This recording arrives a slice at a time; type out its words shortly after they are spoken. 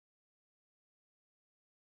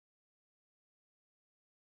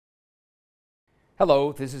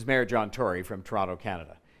Hello, this is Mayor John Tory from Toronto,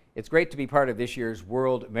 Canada. It's great to be part of this year's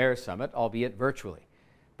World Mayor Summit, albeit virtually.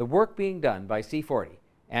 The work being done by C40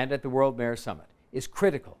 and at the World Mayor Summit is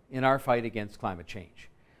critical in our fight against climate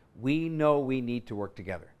change. We know we need to work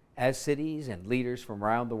together as cities and leaders from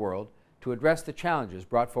around the world to address the challenges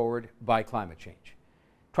brought forward by climate change.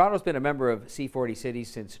 Toronto's been a member of C40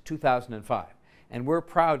 cities since 2005, and we're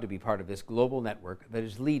proud to be part of this global network that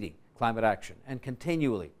is leading climate action and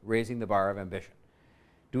continually raising the bar of ambition.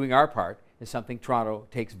 Doing our part is something Toronto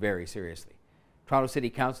takes very seriously. Toronto City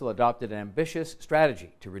Council adopted an ambitious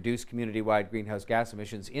strategy to reduce community-wide greenhouse gas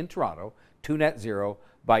emissions in Toronto to net zero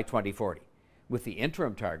by 2040, with the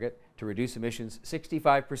interim target to reduce emissions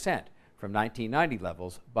 65% from 1990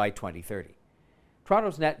 levels by 2030.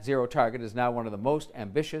 Toronto's net zero target is now one of the most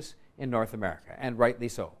ambitious in North America, and rightly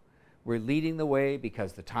so. We're leading the way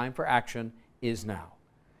because the time for action is now.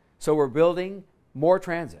 So we're building more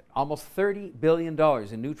transit, almost $30 billion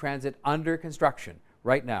in new transit under construction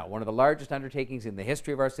right now. One of the largest undertakings in the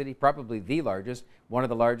history of our city, probably the largest, one of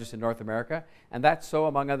the largest in North America. And that's so,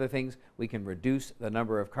 among other things, we can reduce the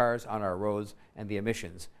number of cars on our roads and the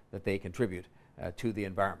emissions that they contribute to the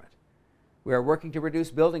environment. We are working to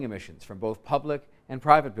reduce building emissions from both public and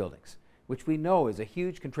private buildings, which we know is a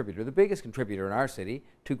huge contributor, the biggest contributor in our city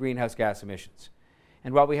to greenhouse gas emissions.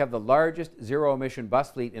 And while we have the largest zero-emission bus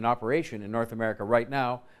fleet in operation in North America right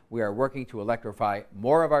now, we are working to electrify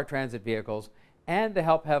more of our transit vehicles and to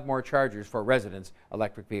help have more chargers for residents'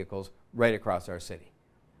 electric vehicles right across our city.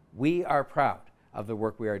 We are proud of the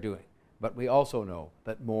work we are doing, but we also know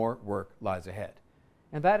that more work lies ahead.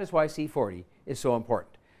 And that is why C40 is so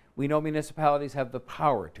important. We know municipalities have the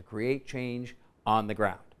power to create change on the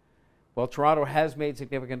ground. While Toronto has made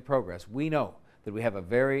significant progress, we know that we have a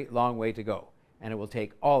very long way to go, and it will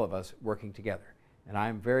take all of us working together. And I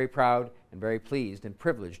am very proud and very pleased and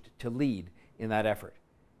privileged to lead in that effort.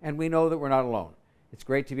 And we know that we're not alone. It's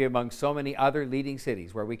great to be among so many other leading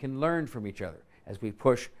cities where we can learn from each other as we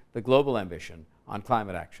push the global ambition on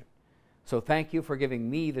climate action. So thank you for giving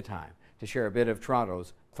me the time to share a bit of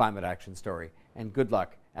Toronto's climate action story, and good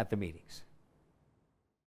luck at the meetings.